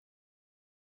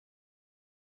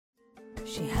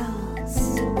She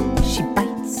howls, she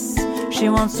bites, she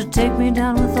wants to take me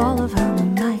down with all of her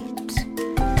might.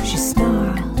 She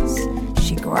snarls,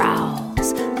 she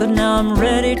growls, but now I'm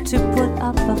ready to put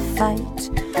up a fight.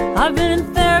 I've been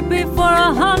in therapy for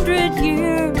 100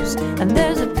 years, and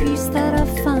there's a peace that I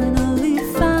finally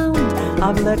found.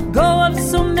 I've let go of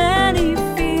so many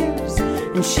fears,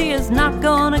 and she is not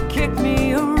gonna kick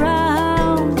me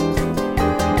around.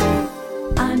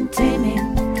 I'm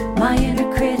taming my inner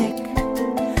critic.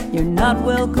 You're not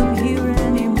welcome here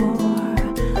anymore.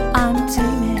 I'm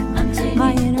taming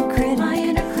my inner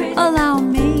critic. Allow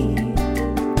me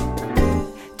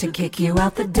to kick you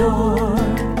out the door.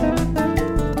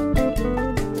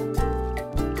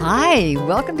 Hi,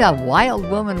 welcome to Wild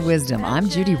Woman Wisdom. I'm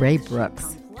Judy Ray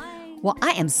Brooks. Well,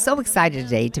 I am so excited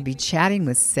today to be chatting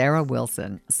with Sarah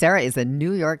Wilson. Sarah is a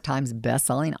New York Times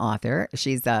bestselling author.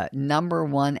 She's a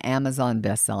 #1 Amazon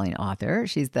bestselling author.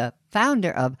 She's the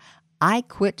founder of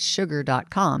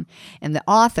IQuitSugar.com and the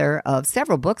author of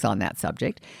several books on that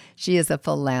subject. She is a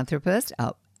philanthropist,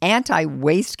 an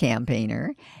anti-waste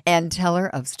campaigner, and teller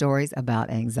of stories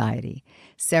about anxiety.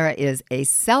 Sarah is a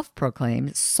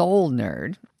self-proclaimed soul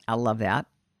nerd. I love that.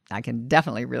 I can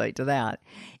definitely relate to that.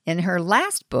 In her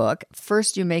last book,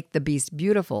 First You Make the Beast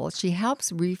Beautiful, she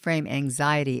helps reframe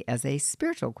anxiety as a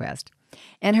spiritual quest.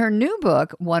 And her new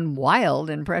book, One Wild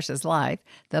and Precious Life,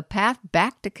 The Path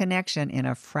Back to Connection in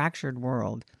a Fractured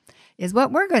World, is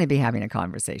what we're going to be having a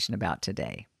conversation about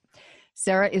today.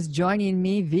 Sarah is joining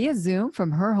me via Zoom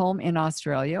from her home in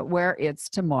Australia, where it's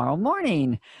tomorrow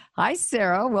morning. Hi,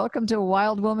 Sarah. Welcome to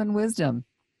Wild Woman Wisdom.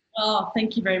 Oh,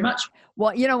 thank you very much.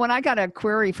 Well, you know, when I got a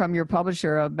query from your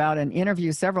publisher about an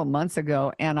interview several months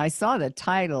ago, and I saw the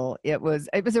title, it was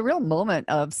a real moment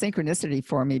of synchronicity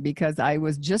for me because I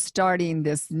was just starting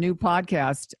this new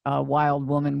podcast, Wild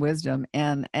Woman Wisdom,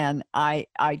 and I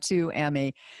too am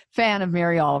a fan of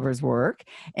Mary Oliver's work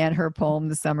and her poem,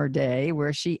 The Summer Day,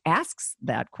 where she asks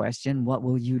that question, what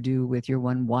will you do with your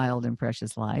one wild and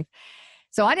precious life?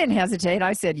 So I didn't hesitate.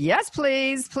 I said, yes,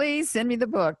 please send me the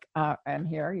book. And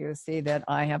here you see that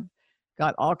I have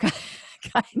got all kinds.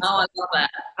 Oh, I love that.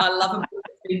 I love a book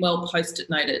that's been well post-it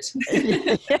noted.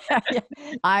 Yeah.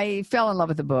 I fell in love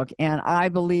with the book, and I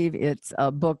believe it's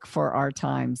a book for our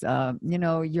times.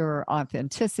 Your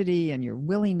authenticity and your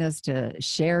willingness to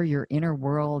share your inner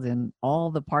world and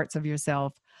all the parts of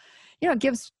yourself, it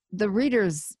gives the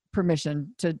readers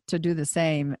permission to do the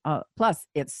same. Plus,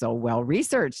 it's so well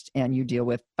researched, and you deal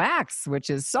with facts, which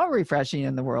is so refreshing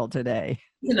in the world today.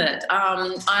 Isn't it?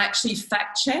 I actually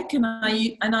fact check, and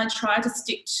I try to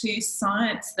stick to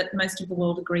science that most of the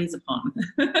world agrees upon.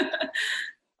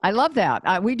 I love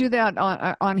that. We do that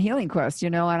on Healing Quest,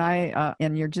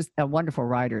 and you're just a wonderful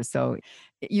writer. So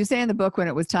you say in the book when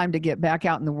it was time to get back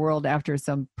out in the world after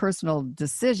some personal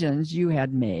decisions you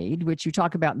had made, which you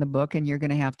talk about in the book, and you're going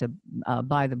to have to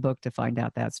buy the book to find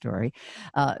out that story.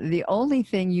 The only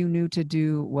thing you knew to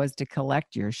do was to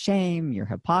collect your shame, your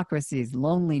hypocrisies,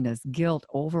 loneliness, guilt,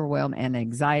 overwhelm, and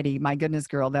anxiety. My goodness,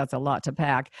 girl, that's a lot to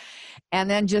pack. And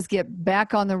then just get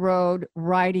back on the road,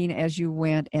 writing as you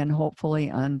went, and hopefully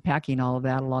unpacking all of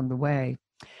that along the way.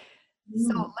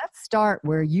 So let's start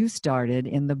where you started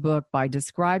in the book by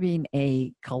describing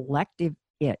a collective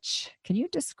itch. Can you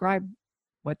describe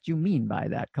what you mean by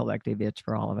that collective itch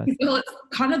for all of us? Well, it's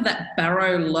kind of that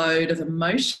barrow load of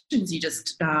emotions you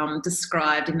just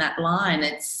described in that line.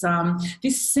 It's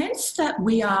this sense that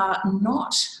we are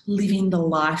not living the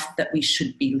life that we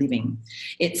should be living.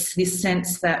 It's this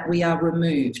sense that we are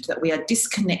removed, that we are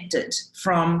disconnected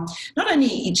from not only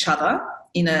each other,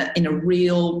 in a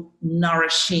real,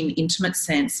 nourishing, intimate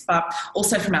sense, but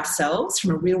also from ourselves,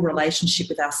 from a real relationship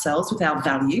with ourselves, with our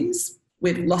values.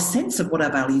 We've lost sense of what our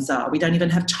values are. We don't even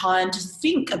have time to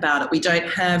think about it. We don't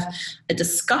have a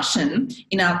discussion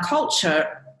in our culture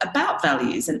about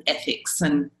values and ethics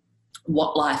and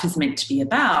what life is meant to be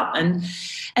about. And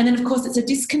then, of course, it's a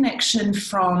disconnection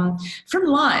from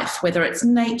life, whether it's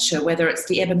nature, whether it's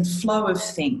the ebb and flow of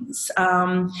things.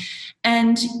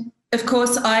 And of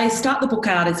course, I start the book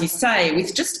out, as you say,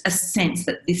 with just a sense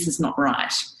that this is not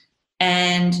right.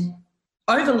 And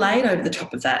overlaid over the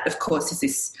top of that, of course, is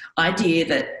this idea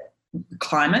that the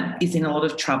climate is in a lot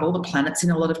of trouble, the planet's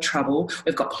in a lot of trouble.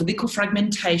 We've got political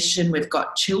fragmentation, we've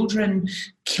got children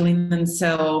killing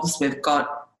themselves, we've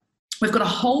got a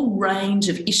whole range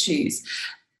of issues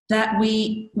that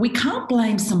we can't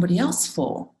blame somebody else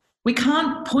for. We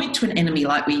can't point to an enemy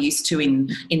like we used to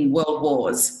in world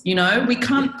wars, we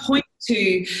can't point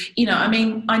to, I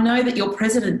mean, I know that your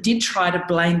president did try to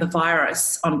blame the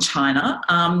virus on China.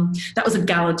 That was a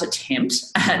gallant attempt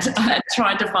at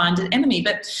trying to find an enemy.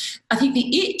 But I think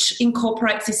the itch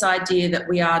incorporates this idea that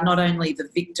we are not only the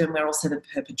victim, we're also the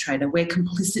perpetrator. We're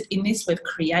complicit in this. We've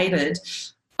created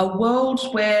a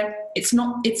world where it's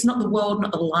not the world,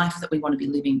 not the life that we want to be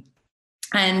living.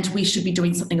 And we should be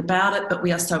doing something about it, but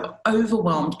we are so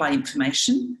overwhelmed by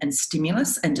information and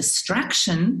stimulus and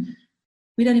distraction,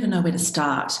 we don't even know where to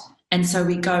start. And so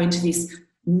we go into this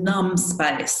numb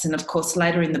space. And of course,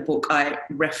 later in the book, I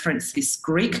reference this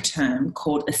Greek term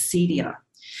called acedia,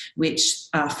 which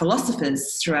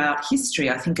philosophers throughout history,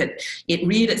 I think it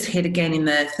reared its head again in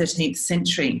the 13th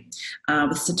century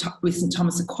with St.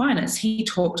 Thomas Aquinas. He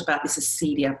talked about this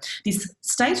acedia, this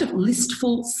state of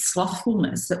listful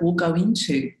slothfulness that we'll go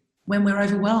into when we're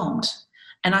overwhelmed.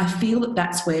 And I feel that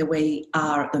that's where we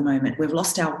are at the moment. We've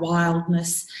lost our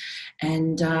wildness,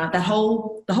 and the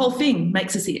whole thing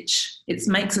makes us itch. It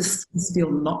makes us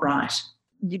feel not right.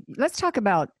 Let's talk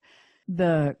about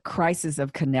the crisis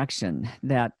of connection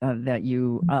that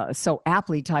you so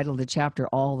aptly titled the chapter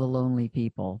 "All the Lonely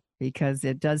People," because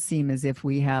it does seem as if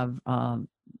we have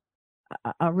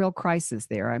a real crisis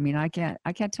there. I mean, I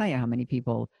can't tell you how many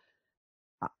people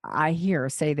I hear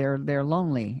say they're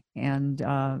lonely, and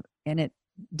it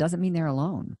doesn't mean they're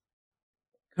alone.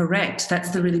 Correct. That's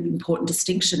the really important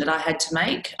distinction that I had to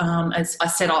make as I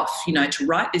set off, to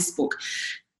write this book.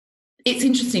 It's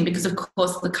interesting because, of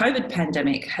course, the COVID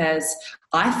pandemic has,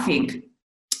 I think,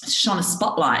 shone a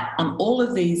spotlight on all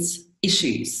of these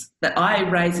issues that I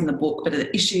raise in the book, but are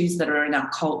the issues that are in our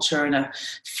culture and are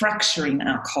fracturing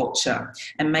our culture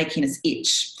and making us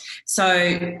itch. So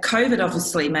COVID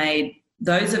obviously made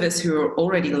those of us who are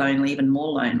already lonely even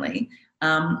more lonely,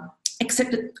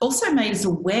 except it also made us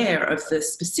aware of the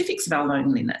specifics of our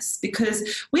loneliness,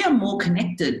 because we are more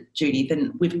connected, Judy,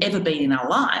 than we've ever been in our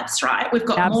lives, right? We've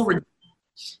got Absolutely. more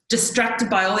distracted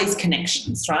by all these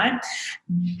connections, right?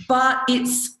 But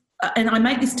and I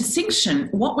make this distinction,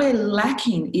 what we're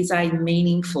lacking is a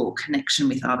meaningful connection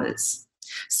with others.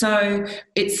 So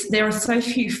there are so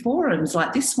few forums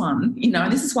like this one,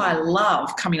 and this is why I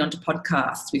love coming onto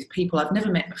podcasts with people I've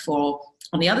never met before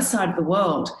on the other side of the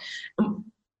world.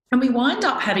 And we wind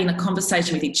up having a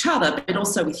conversation with each other, but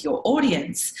also with your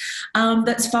audience,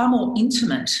 that's far more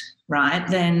intimate, right,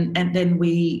 than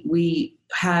we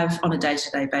have on a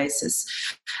day-to-day basis.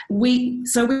 We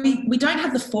don't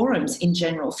have the forums in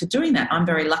general for doing that. I'm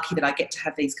very lucky that I get to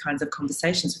have these kinds of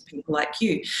conversations with people like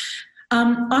you.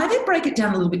 I then break it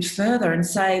down a little bit further and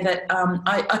say that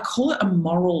I call it a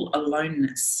moral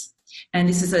aloneness. And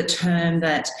this is a term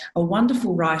that a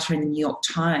wonderful writer in the New York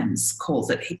Times calls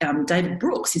it. David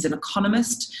Brooks is an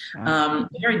economist, a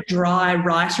very dry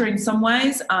writer in some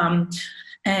ways.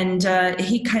 And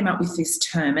he came up with this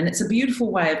term, and it's a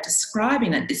beautiful way of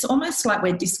describing it. It's almost like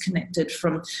we're disconnected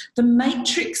from the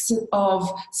matrix of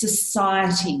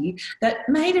society that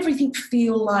made everything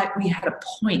feel like we had a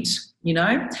point,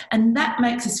 and that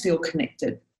makes us feel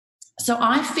connected. So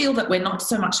I feel that we're not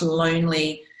so much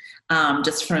lonely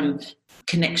just from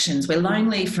connections. We're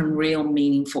lonely from real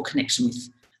meaningful connection with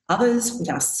others, with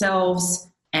ourselves,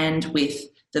 and with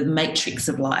the matrix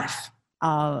of life.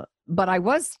 But I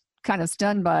was kind of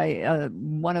stunned by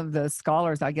one of the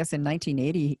scholars, I guess in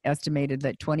 1980, estimated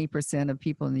that 20% of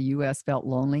people in the U.S. felt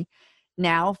lonely.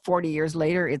 Now, 40 years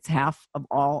later, it's half of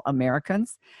all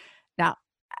Americans. Now,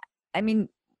 I mean,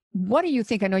 what do you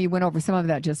think? I know you went over some of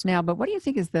that just now, but what do you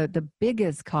think is the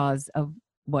biggest cause of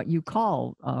what you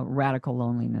call radical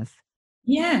loneliness?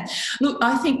 Yeah. Look,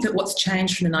 I think that what's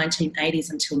changed from the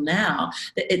 1980s until now,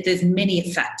 there's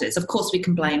many factors. Of course, we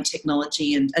can blame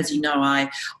technology. And as you know, I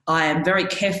am very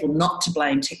careful not to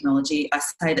blame technology. I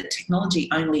say that technology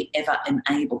only ever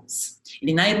enables. It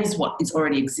enables what is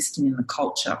already existing in the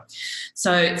culture.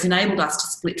 So it's enabled us to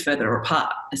split further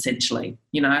apart, essentially,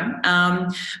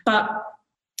 But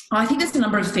I think there's a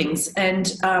number of things.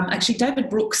 And actually, David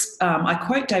Brooks, I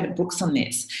quote David Brooks on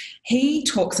this. He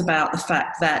talks about the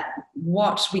fact that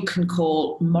what we can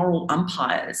call moral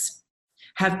umpires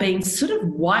have been sort of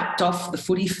wiped off the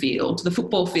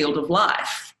football field of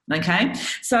life, okay?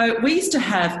 So we used to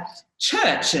have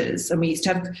churches, and we used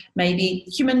to have maybe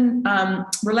human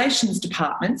relations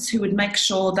departments who would make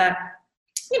sure that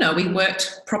we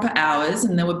worked proper hours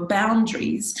and there were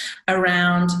boundaries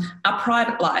around our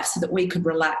private life so that we could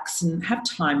relax and have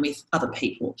time with other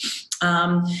people.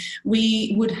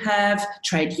 We would have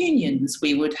trade unions,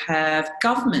 we would have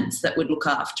governments that would look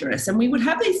after us, and we would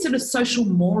have these sort of social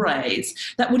mores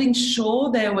that would ensure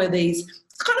there were these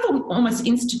kind of almost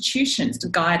institutions to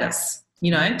guide us,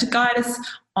 to guide us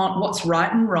on what's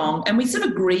right and wrong, and we sort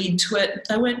of agreed to it.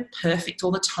 They weren't perfect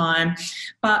all the time,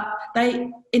 but they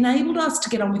enabled us to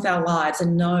get on with our lives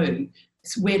and know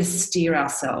where to steer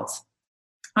ourselves.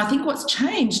 I think what's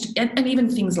changed, and even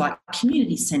things like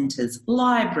community centres,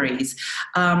 libraries,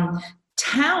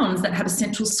 towns that have a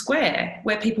central square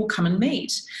where people come and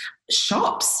meet,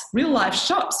 shops, real life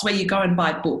shops where you go and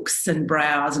buy books and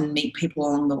browse and meet people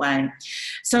along the way.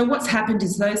 So what's happened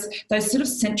is those sort of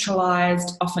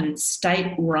centralised, often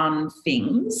state-run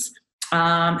things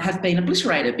have been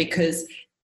obliterated because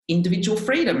individual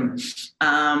freedom,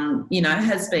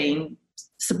 has been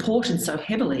supported so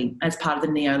heavily as part of the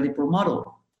neoliberal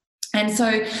model. And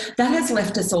so that has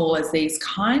left us all as these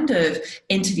kind of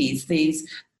entities, these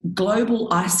global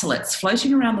isolates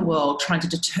floating around the world trying to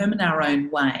determine our own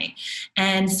way.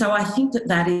 And so I think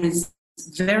that is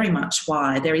very much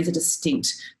why there is a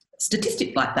distinct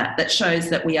statistic like that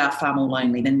shows that we are far more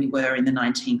lonely than we were in the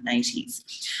 1980s.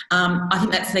 I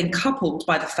think that's then coupled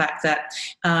by the fact that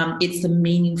it's the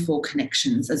meaningful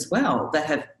connections as well that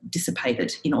have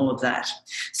dissipated in all of that.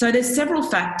 So there's several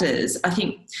factors. I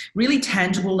think really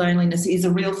tangible loneliness is a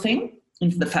real thing,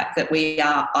 in the fact that we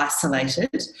are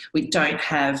isolated. We don't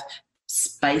have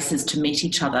spaces to meet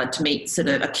each other, to meet sort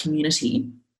of a community.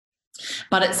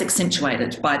 But it's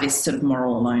accentuated by this sort of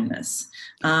moral aloneness.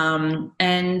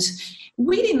 And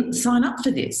we didn't sign up for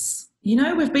this.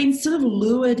 We've been sort of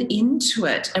lured into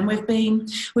it, and we've been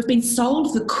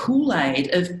sold the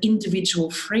Kool-Aid of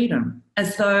individual freedom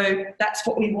as though that's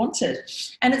what we wanted.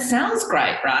 And it sounds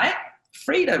great, right?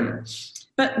 Freedom.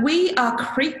 But we are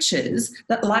creatures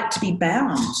that like to be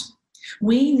bound.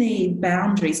 We need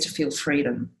boundaries to feel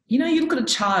freedom. You look at a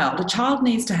child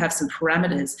needs to have some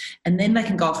parameters, and then they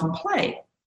can go off and play.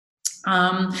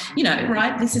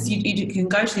 Right? This is you can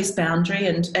go to this boundary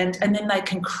and then they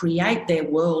can create their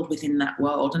world within that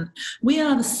world. And we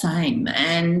are the same.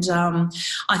 And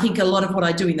I think a lot of what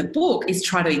I do in the book is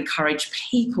try to encourage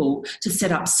people to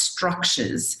set up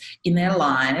structures in their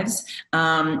lives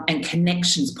and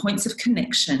connections, points of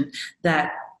connection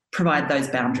that provide those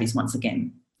boundaries once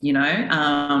again.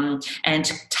 And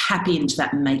to tap into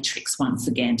that matrix once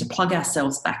again, to plug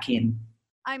ourselves back in.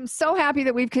 I'm so happy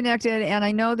that we've connected, and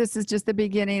I know this is just the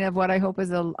beginning of what I hope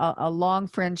is a long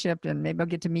friendship, and maybe I'll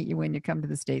get to meet you when you come to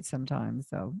the States sometime.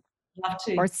 So, love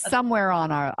to. Or somewhere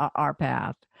on our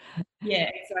path. Yeah,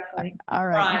 exactly. All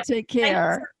right. Take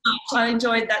care. Thank you so much. I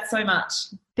enjoyed that so much.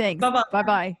 Thanks. Bye-bye.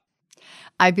 Bye-bye.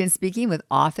 I've been speaking with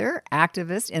author,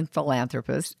 activist, and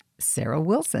philanthropist Sarah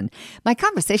Wilson. My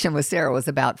conversation with Sarah was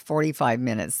about 45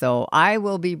 minutes, so I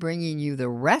will be bringing you the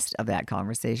rest of that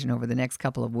conversation over the next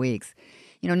couple of weeks.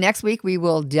 Next week we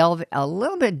will delve a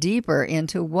little bit deeper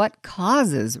into what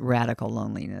causes radical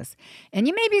loneliness. And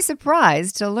you may be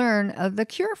surprised to learn the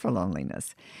cure for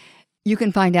loneliness. You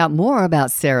can find out more about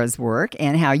Sarah's work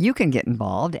and how you can get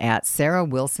involved at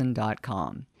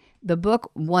sarahwilson.com. The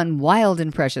book, One Wild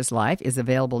and Precious Life, is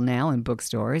available now in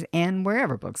bookstores and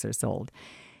wherever books are sold.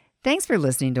 Thanks for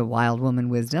listening to Wild Woman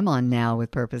Wisdom on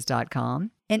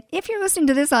NowWithPurpose.com. And if you're listening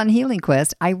to this on Healing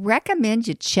Quest, I recommend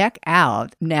you check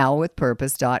out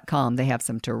NowWithPurpose.com. They have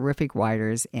some terrific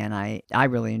writers, and I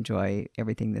really enjoy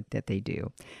everything that they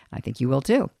do. I think you will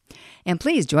too. And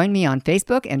please join me on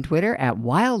Facebook and Twitter at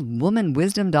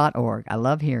wildwomanwisdom.org. I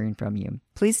love hearing from you.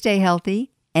 Please stay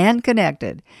healthy and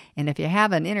connected. And if you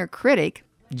have an inner critic,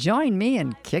 join me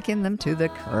in kicking them to the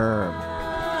curb.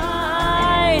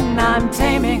 I'm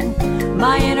taming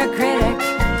my inner critic.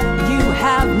 You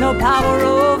have no power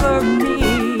over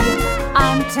me.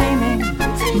 I'm taming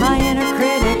my inner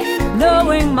critic,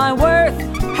 knowing my worth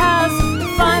has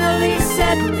finally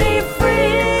set me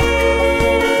free.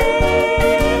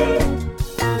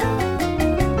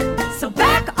 So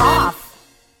back off.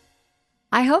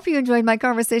 I hope you enjoyed my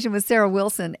conversation with Sarah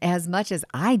Wilson as much as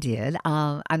I did,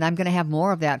 and I'm going to have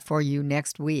more of that for you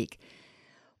next week.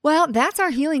 Well, that's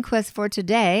our Healing Quest for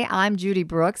today. I'm Judy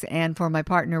Brooks, and for my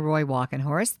partner, Roy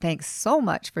Walkenhorst, thanks so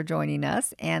much for joining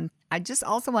us. And I just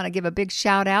also want to give a big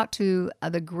shout out to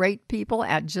the great people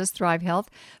at Just Thrive Health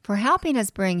for helping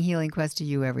us bring Healing Quest to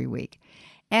you every week.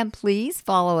 And please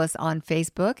follow us on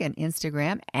Facebook and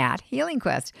Instagram at Healing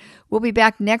Quest. We'll be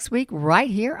back next week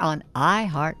right here on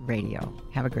iHeartRadio.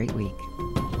 Have a great week.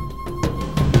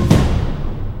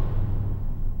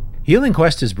 Healing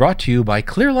Quest is brought to you by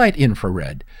Clearlight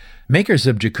Infrared, makers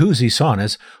of jacuzzi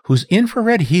saunas whose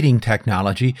infrared heating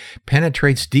technology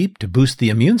penetrates deep to boost the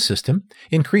immune system,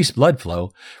 increase blood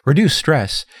flow, reduce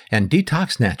stress, and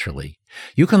detox naturally.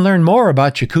 You can learn more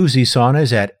about jacuzzi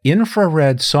saunas at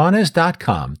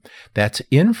infraredsaunas.com. That's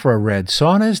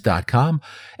infraredsaunas.com,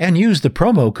 and use the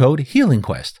promo code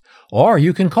HealingQuest. Or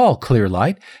you can call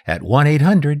Clearlight at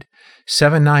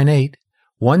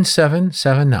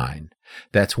 1-800-798-1779.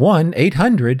 That's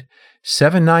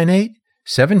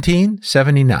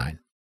 1-800-798-1779.